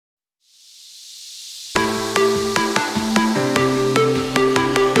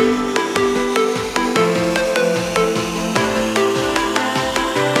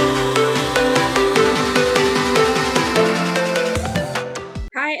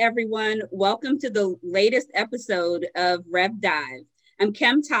everyone. Welcome to the latest episode of Rev Dive. I'm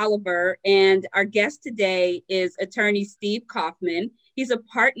Kim Tolliver, and our guest today is attorney Steve Kaufman. He's a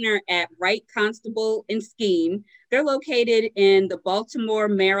partner at Wright Constable and Skeen. They're located in the Baltimore,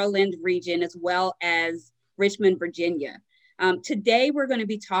 Maryland region, as well as Richmond, Virginia. Today, we're going to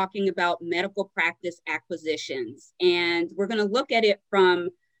be talking about medical practice acquisitions, and we're going to look at it from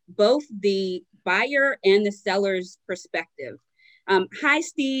both the buyer and the seller's perspective. Hi,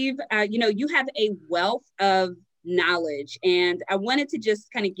 Steve. You have a wealth of knowledge, and I wanted to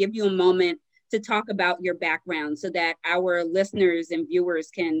just kind of give you a moment to talk about your background so that our listeners and viewers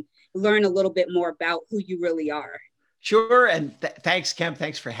can learn a little bit more about who you really are. Sure. And thanks, Kim.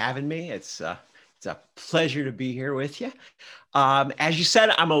 Thanks for having me. It's a pleasure to be here with you. As you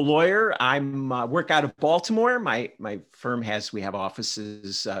said, I'm a lawyer. I'm work out of Baltimore. My firm we have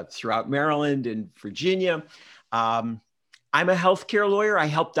offices throughout Maryland and Virginia. I'm a healthcare lawyer. I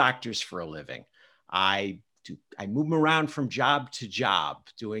help doctors for a living. I move them around from job to job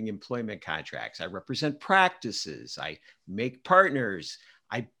doing employment contracts. I represent practices. I make partners.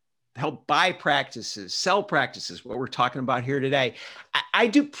 I help buy practices, sell practices, what we're talking about here today. I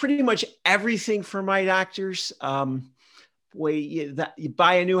do pretty much everything for my doctors. You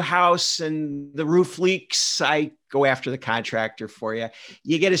buy a new house and the roof leaks, I go after the contractor for you.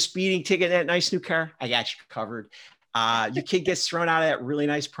 You get a speeding ticket in that nice new car, I got you covered. Your kid gets thrown out of that really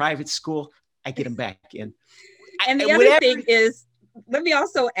nice private school, I get them back in. And the other thing is, let me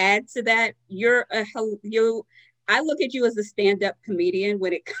also add to that, I look at you as a stand-up comedian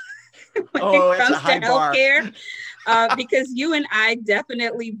when it comes to healthcare, because you and I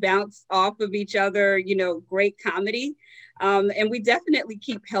definitely bounce off of each other, great comedy. And we definitely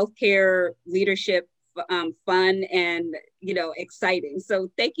keep healthcare leadership fun and exciting. So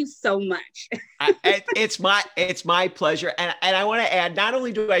thank you so much. It's my pleasure, and I want to add, not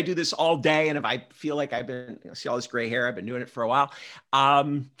only do I do this all day, and if I feel like see all this gray hair, I've been doing it for a while.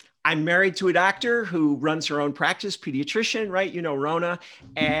 I'm married to a doctor who runs her own practice, pediatrician, right? Rona,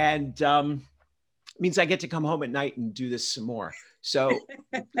 and means I get to come home at night and do this some more. So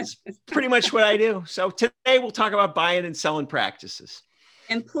it's pretty much what I do. So today we'll talk about buying and selling practices.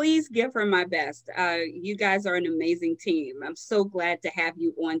 And please give her my best. You guys are an amazing team. I'm so glad to have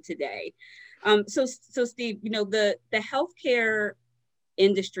you on today. So Steve, the healthcare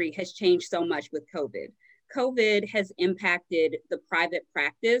industry has changed so much with COVID. COVID has impacted the private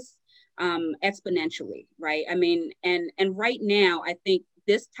practice exponentially, right? I mean, and right now, I think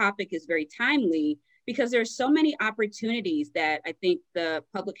this topic is very timely because there's so many opportunities that I think the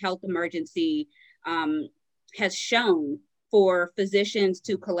public health emergency has shown for physicians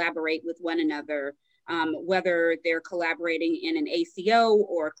to collaborate with one another, whether they're collaborating in an ACO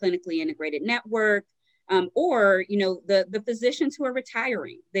or a clinically integrated network, or the physicians who are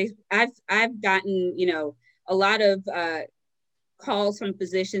retiring. I've gotten a lot of calls from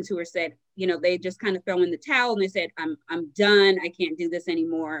physicians who are said they just kind of fell in the towel and they said I'm done, I can't do this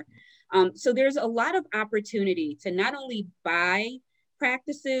anymore. So there's a lot of opportunity to not only buy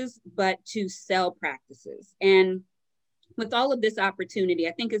practices but to sell practices. And with all of this opportunity,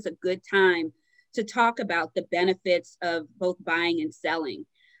 I think it's a good time to talk about the benefits of both buying and selling.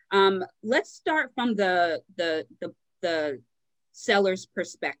 Let's start from the seller's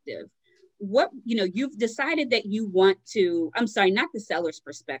perspective. You've decided that you want to, I'm sorry, not the seller's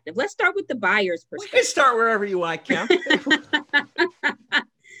perspective. Let's start with the buyer's perspective. We can start wherever you want, Kim.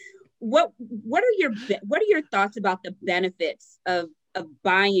 What are your thoughts about the benefits of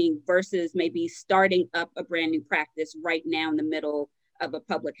buying versus maybe starting up a brand new practice right now in the middle of a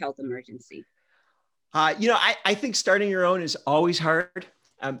public health emergency? I think starting your own is always hard.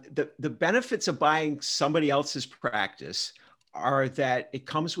 The benefits of buying somebody else's practice are that it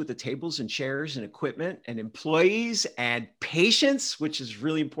comes with the tables and chairs and equipment and employees and patients, which is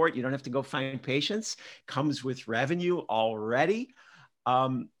really important. You don't have to go find patients. Comes with revenue already.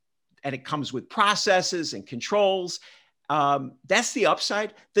 And it comes with processes and controls. That's the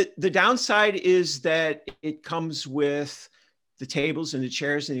upside. The downside is that it comes with the tables and the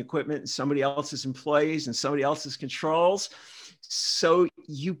chairs and the equipment and somebody else's employees and somebody else's controls. So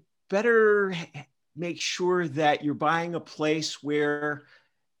you better make sure that you're buying a place where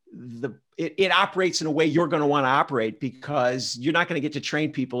it operates in a way you're going to want to operate, because you're not going to get to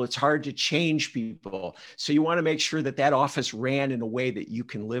train people. It's hard to change people. So you want to make sure that office ran in a way that you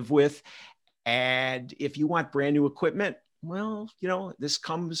can live with. And if you want brand new equipment, well, this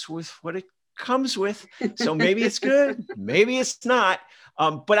comes with what it comes with. So maybe it's good, maybe it's not.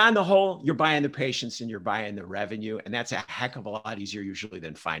 But on the whole, you're buying the patients and you're buying the revenue. And that's a heck of a lot easier usually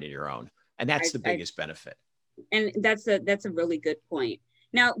than finding your own. And that's the biggest benefit. And that's a really good point.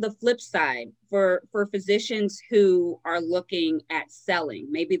 Now, the flip side for physicians who are looking at selling,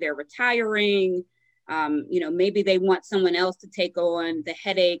 maybe they're retiring, maybe they want someone else to take on the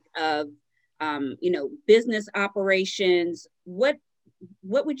headache of, business operations. What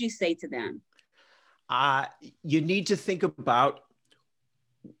would you say to them? You need to think about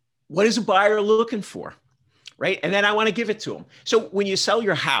what is a buyer looking for, right? And then I want to give it to them. So when you sell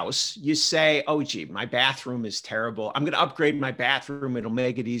your house, you say, oh, gee, my bathroom is terrible. I'm going to upgrade my bathroom. It'll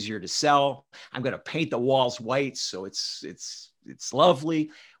make it easier to sell. I'm going to paint the walls white so it's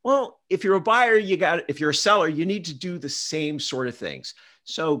lovely. Well, if you're a buyer, if you're a seller, you need to do the same sort of things.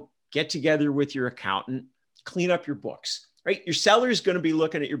 So get together with your accountant, clean up your books, right? Your seller is going to be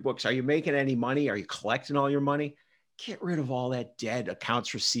looking at your books. Are you making any money? Are you collecting all your money? Get rid of all that dead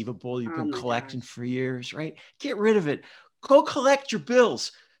accounts receivable you've been collecting for years, right? Get rid of it. Go collect your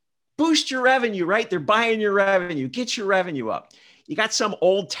bills. Boost your revenue, right? They're buying your revenue. Get your revenue up. You got some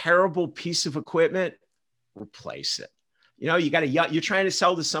old, terrible piece of equipment, replace it. You're trying to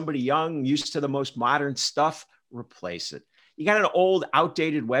sell to somebody young, used to the most modern stuff, replace it. You got an old,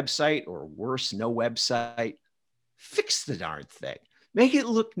 outdated website, or worse, no website, fix the darn thing. Make it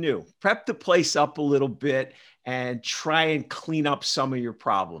look new. Prep the place up a little bit and try and clean up some of your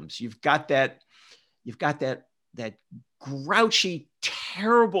problems. You've got that grouchy,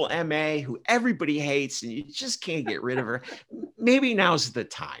 terrible MA who everybody hates and you just can't get rid of her. Maybe now's the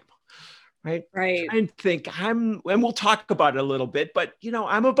time, right? Right. Try and think, and we'll talk about it a little bit, but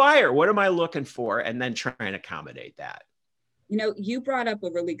I'm a buyer. What am I looking for? And then try and accommodate that. You brought up a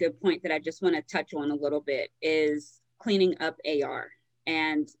really good point that I just want to touch on a little bit is cleaning up AR.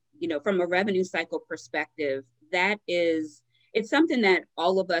 And, from a revenue cycle perspective, it's something that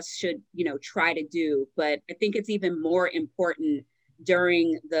all of us should, try to do. But I think it's even more important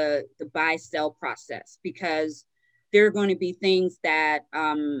during the buy sell process, because there are going to be things that,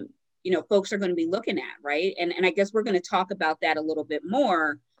 folks are going to be looking at. Right. And I guess we're going to talk about that a little bit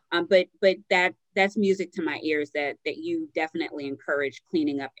more. But that's music to my ears that you definitely encourage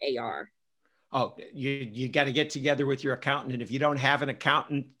cleaning up AR. Oh, you got to get together with your accountant. And if you don't have an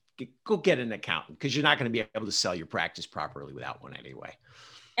accountant, go get an accountant, because you're not going to be able to sell your practice properly without one anyway.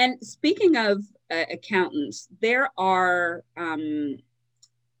 And speaking of accountants, there are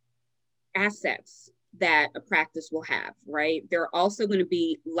assets that a practice will have, right? There are also going to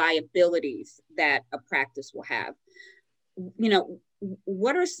be liabilities that a practice will have.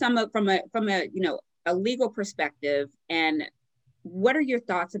 What are some of, from a legal perspective, and what are your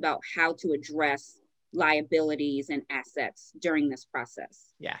thoughts about how to address liabilities and assets during this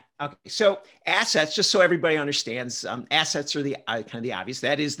process? Yeah. Okay. So assets, just so everybody understands, assets are the kind of the obvious.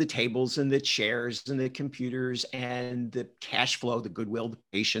 That is the tables and the chairs and the computers and the cash flow, the goodwill, the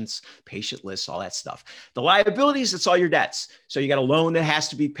patients, patient lists, all that stuff. The liabilities, it's all your debts. So you got a loan that has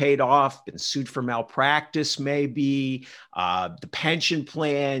to be paid off, been sued for malpractice, maybe the pension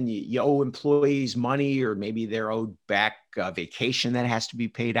plan, you owe employees money, or maybe they're owed back vacation that has to be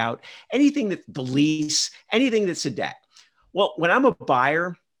paid out, anything that the lease, anything that's a debt. Well, when I'm a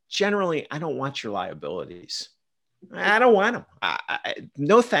buyer, generally, I don't want your liabilities. I don't want them.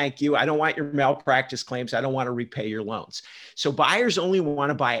 No, thank you. I don't want your malpractice claims. I don't want to repay your loans. So buyers only want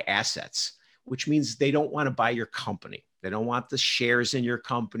to buy assets, which means they don't want to buy your company. They don't want the shares in your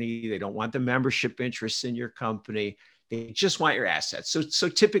company. They don't want the membership interests in your company. They just want your assets. So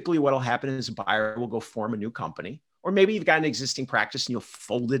typically what will happen is a buyer will go form a new company. Or maybe you've got an existing practice and you'll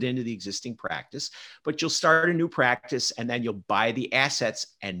fold it into the existing practice, but you'll start a new practice and then you'll buy the assets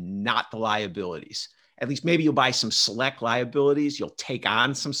and not the liabilities. At least maybe you'll buy some select liabilities. You'll take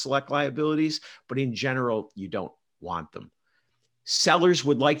on some select liabilities, but in general, you don't want them. Sellers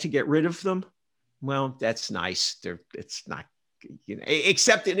would like to get rid of them. Well, that's nice. It's not,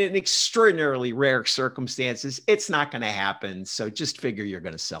 except in extraordinarily rare circumstances, it's not going to happen. So just figure you're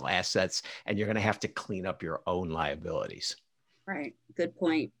going to sell assets and you're going to have to clean up your own liabilities. Right. Good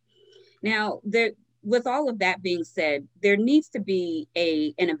point. Now, with all of that being said, there needs to be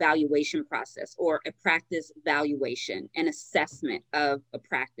an evaluation process, or a practice valuation, an assessment of a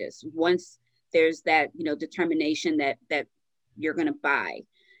practice. Once there's that, determination that you're going to buy,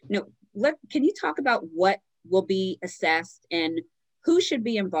 can you talk about what will be assessed and who should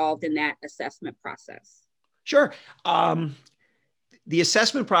be involved in that assessment process? Sure. The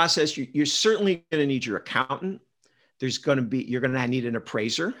assessment process, you're certainly going to need your accountant. You're going to need an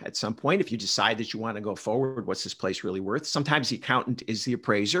appraiser at some point. If you decide that you want to go forward, what's this place really worth? Sometimes the accountant is the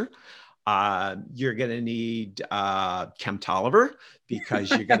appraiser. You're going to need Kem Tolliver, because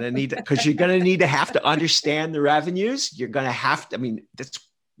you're going to need to have to understand the revenues. You're going to have to, that's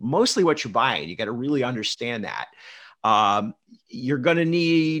mostly what you're buying. You got to really understand that. You're going to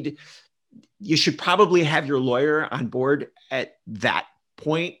need, you should probably have your lawyer on board at that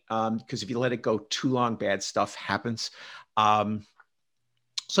point, because if you let it go too long, bad stuff happens.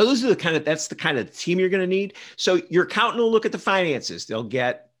 So those are that's the kind of team you're going to need. So your accountant will look at the finances. They'll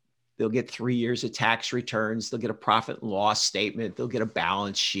get 3 years of tax returns. They'll get a profit and loss statement. They'll get a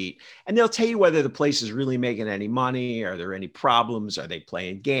balance sheet, and they'll tell you whether the place is really making any money. Are there any problems? Are they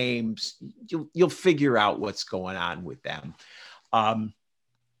playing games? You'll figure out what's going on with them.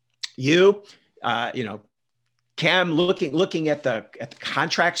 Cam, looking at the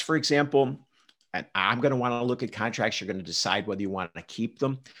contracts, for example, and I'm going to want to look at contracts. You're going to decide whether you want to keep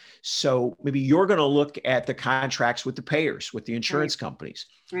them. So maybe you're going to look at the contracts with the payers, with the insurance companies.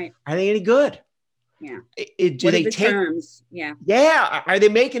 Right. Are they any good? Yeah. Do they take terms? Yeah. Yeah. Are they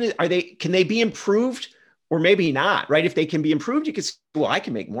making it? Can they be improved, or maybe not? Right. If they can be improved, you could say, well, I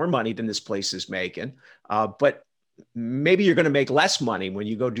can make more money than this place is making. But maybe you're going to make less money when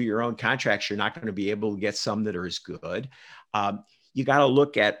you go do your own contracts. You're not going to be able to get some that are as good. You got to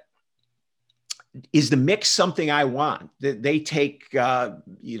look at, is the mix something I want? They take,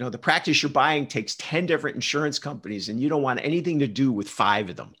 the practice you're buying takes 10 different insurance companies, and you don't want anything to do with 5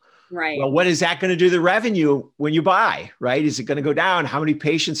 of them. Right. Well, what is that going to do to the revenue when you buy, right? Is it going to go down? How many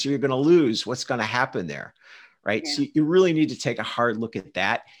patients are you going to lose? What's going to happen there, right? Yeah. So you really need to take a hard look at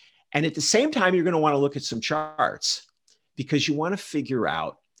that. And at the same time, you're going to want to look at some charts, because you want to figure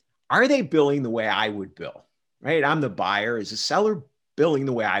out, are they billing the way I would bill, right? I'm the buyer. Is the seller billing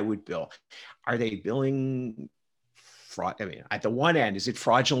the way I would bill? Are they billing fraud? I mean, at the one end, is it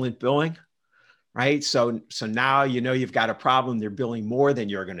fraudulent billing, right? So now you've got a problem. They're billing more than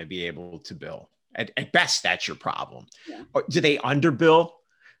you're going to be able to bill. At best, that's your problem. Yeah. Or do they underbill?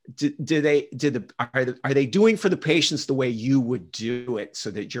 Are they doing for the patients the way you would do it,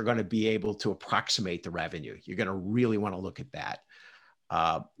 so that you're going to be able to approximate the revenue? You're going to really want to look at that.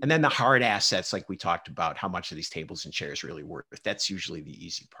 And then the hard assets, like we talked about, how much are these tables and chairs really worth? That's usually the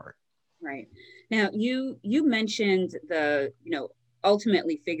easy part. Right. Now, you mentioned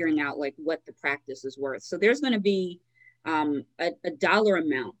ultimately figuring out like what the practice is worth. So there's going to be a dollar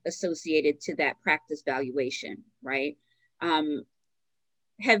amount associated to that practice valuation, right?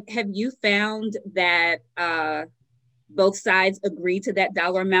 Have you found that both sides agree to that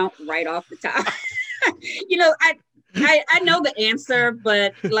dollar amount right off the top? I know the answer,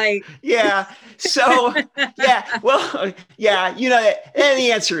 but like, yeah. So yeah, well, yeah, and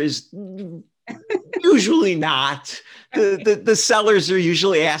the answer is usually not. The sellers are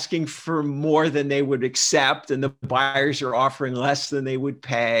usually asking for more than they would accept, and the buyers are offering less than they would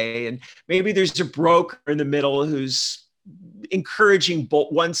pay. And maybe there's a broker in the middle who's encouraging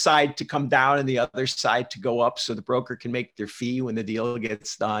both one side to come down and the other side to go up, so the broker can make their fee when the deal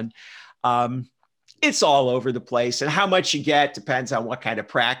gets done. It's all over the place, and how much you get depends on what kind of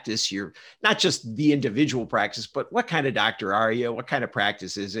practice you're, not just the individual practice, but what kind of doctor are you? What kind of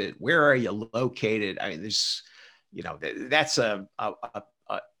practice is it? Where are you located? I mean, there's, that's a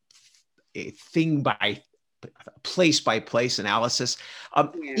thing by place analysis.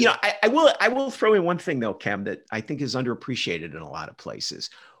 I will throw in one thing though, Cam, that I think is underappreciated in a lot of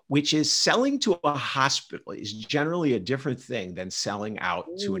places, which is selling to a hospital is generally a different thing than selling out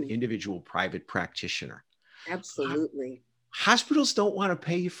to an individual private practitioner. Absolutely. Hospitals don't want to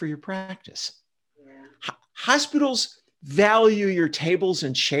pay you for your practice. Yeah. Hospitals value your tables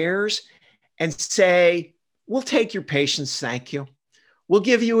and chairs and say, we'll take your patients, thank you. We'll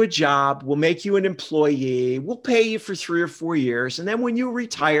give you a job. We'll make you an employee. We'll pay you for 3 or 4 years. And then when you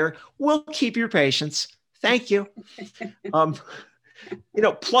retire, we'll keep your patients. Thank you.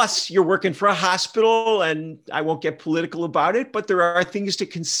 Plus you're working for a hospital, and I won't get political about it, but there are things to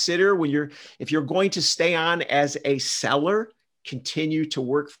consider if you're going to stay on as a seller, continue to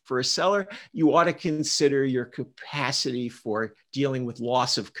work for a seller, you ought to consider your capacity for dealing with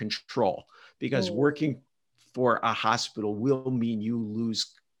loss of control, because working for a hospital will mean you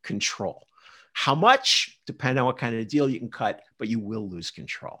lose control. How much? Depending on what kind of deal you can cut, but you will lose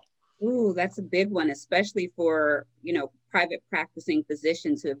control. Ooh, that's a big one, especially for, private practicing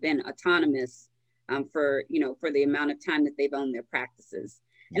physicians who have been autonomous for the amount of time that they've owned their practices.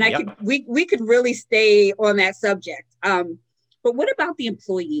 And we could really stay on that subject. But what about the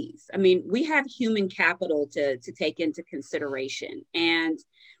employees? I mean, we have human capital to take into consideration. And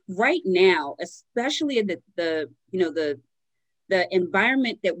right now, especially in the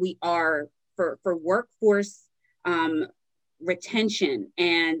environment that we are for workforce retention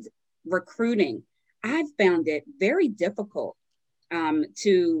and recruiting, I've found it very difficult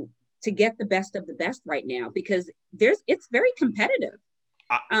to get the best of the best right now, because it's very competitive.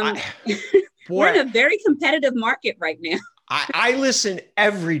 Um, I, we're boy, in a very competitive market right now. I listen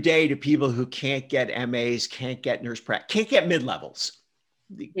every day to people who can't get MAs, can't get nurse practice, can't get mid-levels,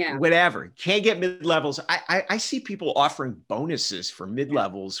 Yeah. whatever, can't get mid-levels. I see people offering bonuses for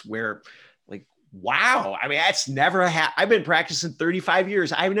mid-levels where like, wow, I mean, that's never I've been practicing 35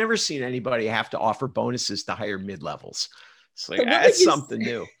 years. I've never seen anybody have to offer bonuses to hire mid-levels. It's like, So what would that's you something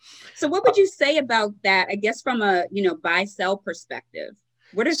new. so what would you say about that? I guess from a, buy sell perspective.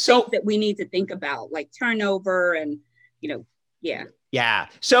 What are things So that we need to think about, like turnover and, yeah. yeah.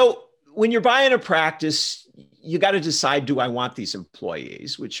 So when you're buying a practice, you got to decide, do I want these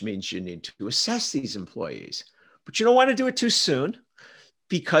employees? Which means you need to assess these employees. But you don't want to do it too soon,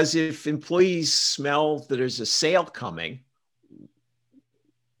 because if employees smell that there's a sale coming,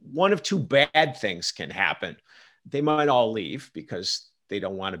 one of two bad things can happen. They might all leave because they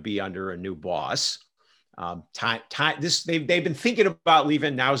don't want to be under a new boss. They've been thinking about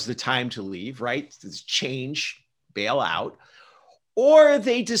leaving. Now's the time to leave, right? This change, bail out. Or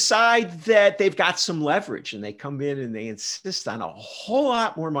they decide that they've got some leverage and they come in and they insist on a whole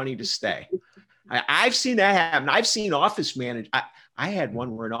lot more money to stay. I've seen that happen. I've seen office manager. I had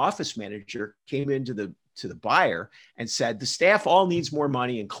one where an office manager came into the buyer and said, the staff all needs more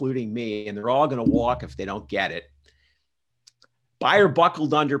money, including me, and they're all going to walk if they don't get it. Buyer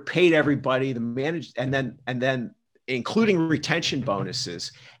buckled under, paid everybody, the manager, and then including retention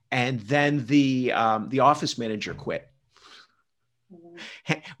bonuses, and then the office manager quit.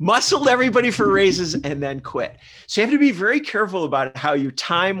 Muscled everybody for raises and then quit. So you have to be very careful about how you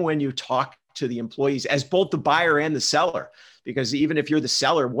time when you talk to the employees as both the buyer and the seller. Because even if you're the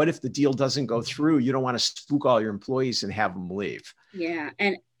seller, what if the deal doesn't go through? You don't want to spook all your employees and have them leave. Yeah.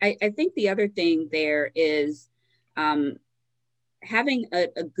 And I think the other thing there is having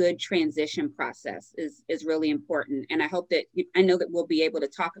a good transition process is really important. And I hope that, I know that we'll be able to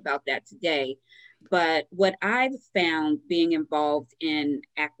talk about that today. But what I've found being involved in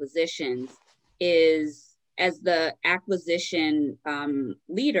acquisitions is, as the acquisition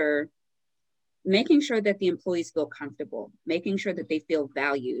leader, making sure that the employees feel comfortable, making sure that they feel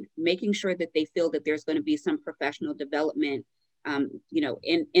valued, making sure that they feel that there's going to be some professional development,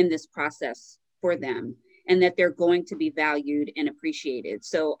 in this process for them, and that they're going to be valued and appreciated.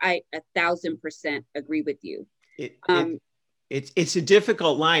 So I 1,000% agree with you. It's a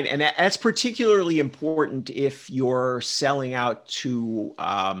difficult line, and that's particularly important if you're selling out to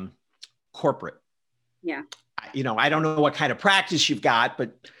corporate. Yeah. I don't know what kind of practice you've got,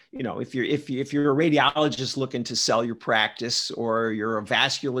 but if you're a radiologist looking to sell your practice, or you're a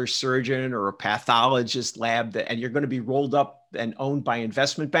vascular surgeon or a pathologist lab, and you're going to be rolled up and owned by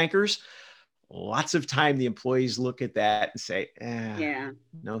investment bankers, lots of time the employees look at that and say,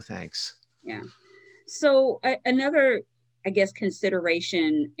 no thanks. Yeah. So another, I guess,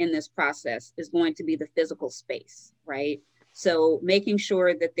 consideration in this process is going to be the physical space, right? So making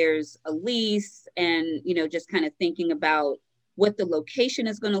sure that there's a lease, and, just kind of thinking about what the location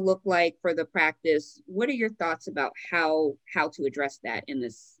is going to look like for the practice. What are your thoughts about how to address that in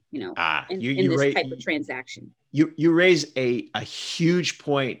this, in this type of transaction? You raise a huge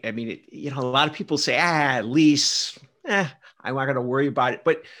point. I mean, a lot of people say, lease, I'm not going to worry about it.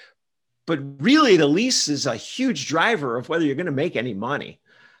 But really, the lease is a huge driver of whether you're going to make any money.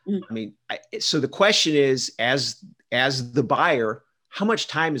 Mm-hmm. I mean, so the question is, as the buyer, how much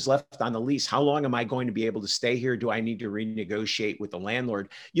time is left on the lease? How long am I going to be able to stay here? Do I need to renegotiate with the landlord?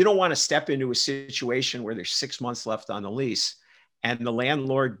 You don't want to step into a situation where there's 6 months left on the lease and the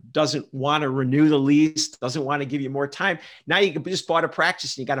landlord doesn't want to renew the lease, doesn't want to give you more time. Now you just bought a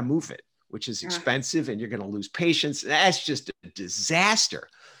practice and you got to move it, which is expensive, and you're going to lose patients. That's just a disaster.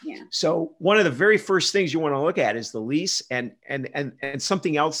 Yeah. So one of the very first things you want to look at is the lease, and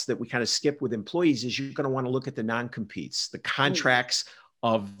something else that we kind of skip with employees is you're going to want to look at the non-competes, the contracts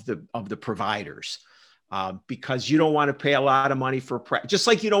of the providers, because you don't want to pay a lot of money for just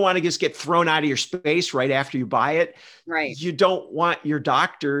like you don't want to just get thrown out of your space right after you buy it. Right. You don't want your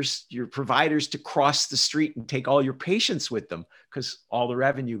doctors, your providers, to cross the street and take all your patients with them, because all the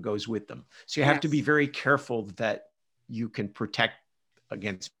revenue goes with them. So you have to be very careful that you can protect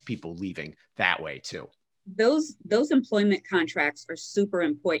against people leaving that way too. Those employment contracts are super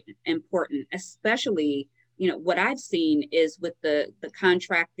important, especially, what I've seen is with the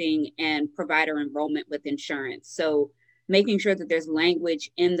contracting and provider enrollment with insurance. So making sure that there's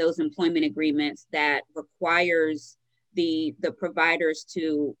language in those employment agreements that requires the providers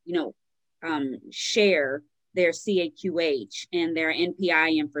to, share their CAQH and their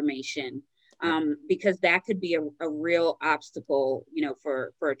NPI information. Because that could be a real obstacle,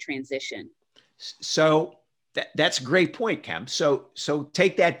 for a transition. So That's a great point, Kem. So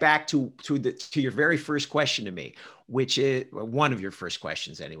take that back to your very first question to me, which is one of your first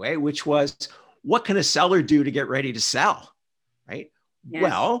questions anyway, which was, what can a seller do to get ready to sell? Right. Yes.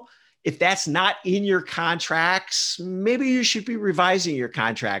 Well, if that's not in your contracts, maybe you should be revising your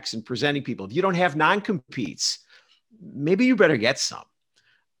contracts and presenting people. If you don't have non-competes, maybe you better get some.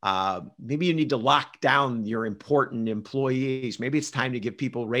 Maybe you need to lock down your important employees. Maybe it's time to give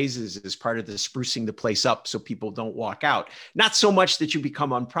people raises as part of the sprucing the place up so people don't walk out. Not so much that you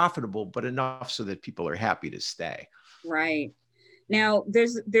become unprofitable, but enough so that people are happy to stay. Right. Now,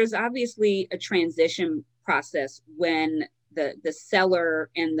 there's obviously a transition process when the seller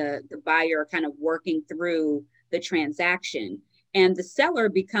and the buyer are kind of working through the transaction. And the seller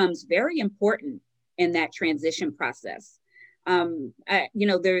becomes very important in that transition process.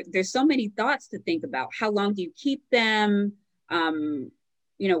 There's so many thoughts to think about. How long do you keep them?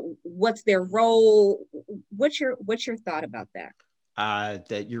 What's their role? What's your thought about that?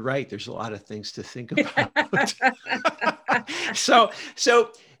 That you're right. There's a lot of things to think about. So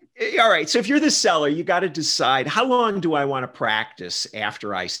all right. So if you're the seller, you got to decide, how long do I want to practice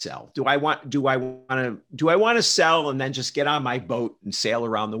after I sell? Do I want to sell and then just get on my boat and sail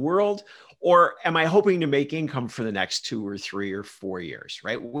around the world? Or am I hoping to make income for the next 2 or 3 or 4 years,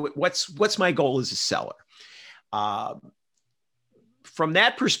 right? What's my goal as a seller? From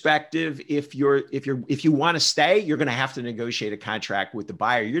that perspective, if you want to stay, you're going to have to negotiate a contract with the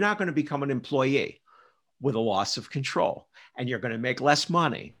buyer. You're not going to become an employee with a loss of control, and you're going to make less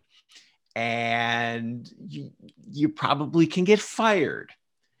money, and you probably can get fired.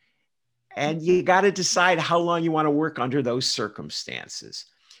 And you got to decide how long you want to work under those circumstances.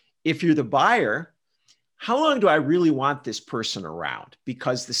 If you're the buyer, how long do I really want this person around?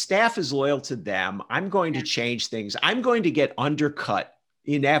 Because the staff is loyal to them. I'm going to change things. I'm going to get undercut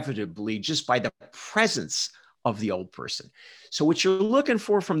inevitably just by the presence of the old person. So what you're looking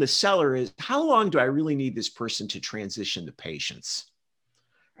for from the seller is, how long do I really need this person to transition to patients?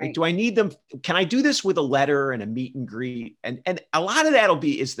 Right. Do I need them? Can I do this with a letter and a meet and greet? And a lot of that'll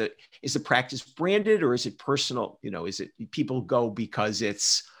be, is the practice branded, or is it personal? Is it people go because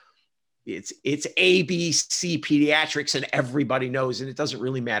it's ABC pediatrics and everybody knows, and it doesn't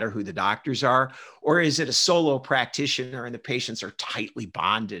really matter who the doctors are? Or is it a solo practitioner and the patients are tightly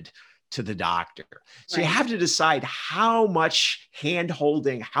bonded to the doctor? So You have to decide how much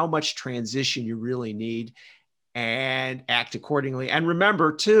hand-holding, how much transition you really need, and act accordingly. And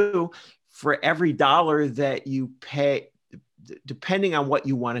remember too, for every dollar that you pay, depending on what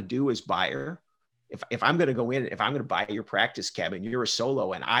you want to do as buyer, if I'm going to go in, if I'm going to buy your practice, Kevin, you're a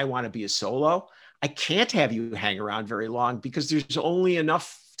solo and I want to be a solo, I can't have you hang around very long, because there's only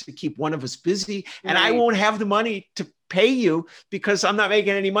enough to keep one of us busy. And I won't have the money to pay you, because I'm not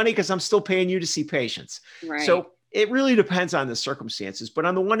making any money, because I'm still paying you to see patients. Right. So it really depends on the circumstances. But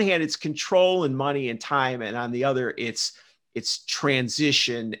on the one hand, it's control and money and time. And on the other, it's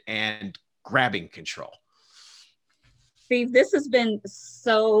transition and grabbing control. Steve, this has been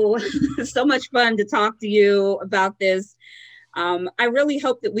so much fun to talk to you about this. I really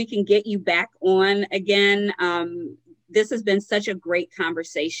hope that we can get you back on again. This has been such a great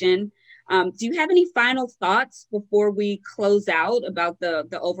conversation. Do you have any final thoughts before we close out about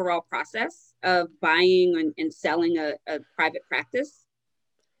the overall process of buying and selling a private practice?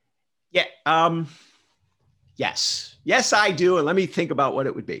 Yeah. Yes, I do. And let me think about what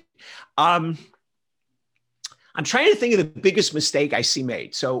it would be. I'm trying to think of the biggest mistake I see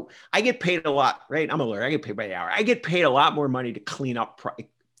made. So I get paid a lot, right? I'm a lawyer. I get paid by the hour. I get paid a lot more money to clean up.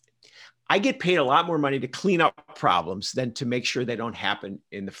 I get paid a lot more money to clean up problems than to make sure they don't happen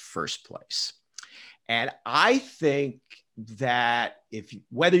in the first place. And I think that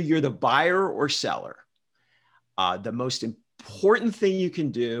whether you're the buyer or seller, the most important thing you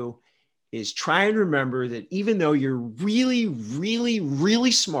can do is try and remember that even though you're really, really,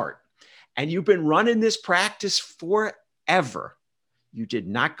 really smart, and you've been running this practice forever, you did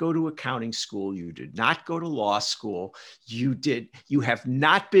not go to accounting school. You did not go to law school. You have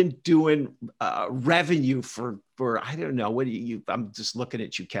not been doing revenue for I don't know. I'm just looking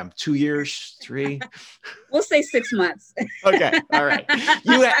at you, Kem. 2 years, 3? We'll say 6 months. Okay. All right.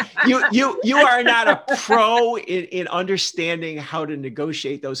 You are not a pro in understanding how to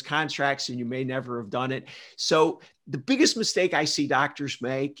negotiate those contracts, and you may never have done it. So the biggest mistake I see doctors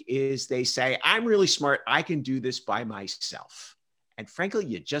make is they say, I'm really smart. I can do this by myself. And frankly,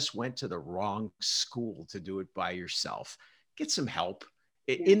 you just went to the wrong school to do it by yourself. Get some help.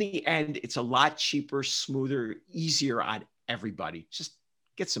 In the end, it's a lot cheaper, smoother, easier on everybody. Just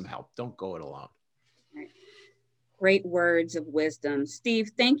get some help. Don't go it alone. Great words of wisdom.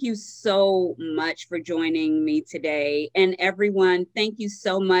 Steve, thank you so much for joining me today. And everyone, thank you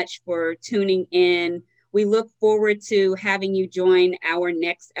so much for tuning in. We look forward to having you join our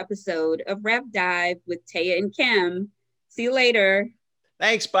next episode of Rev Dive with Taya and Kim. See you later.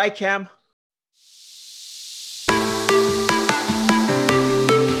 Thanks. Bye, Kim.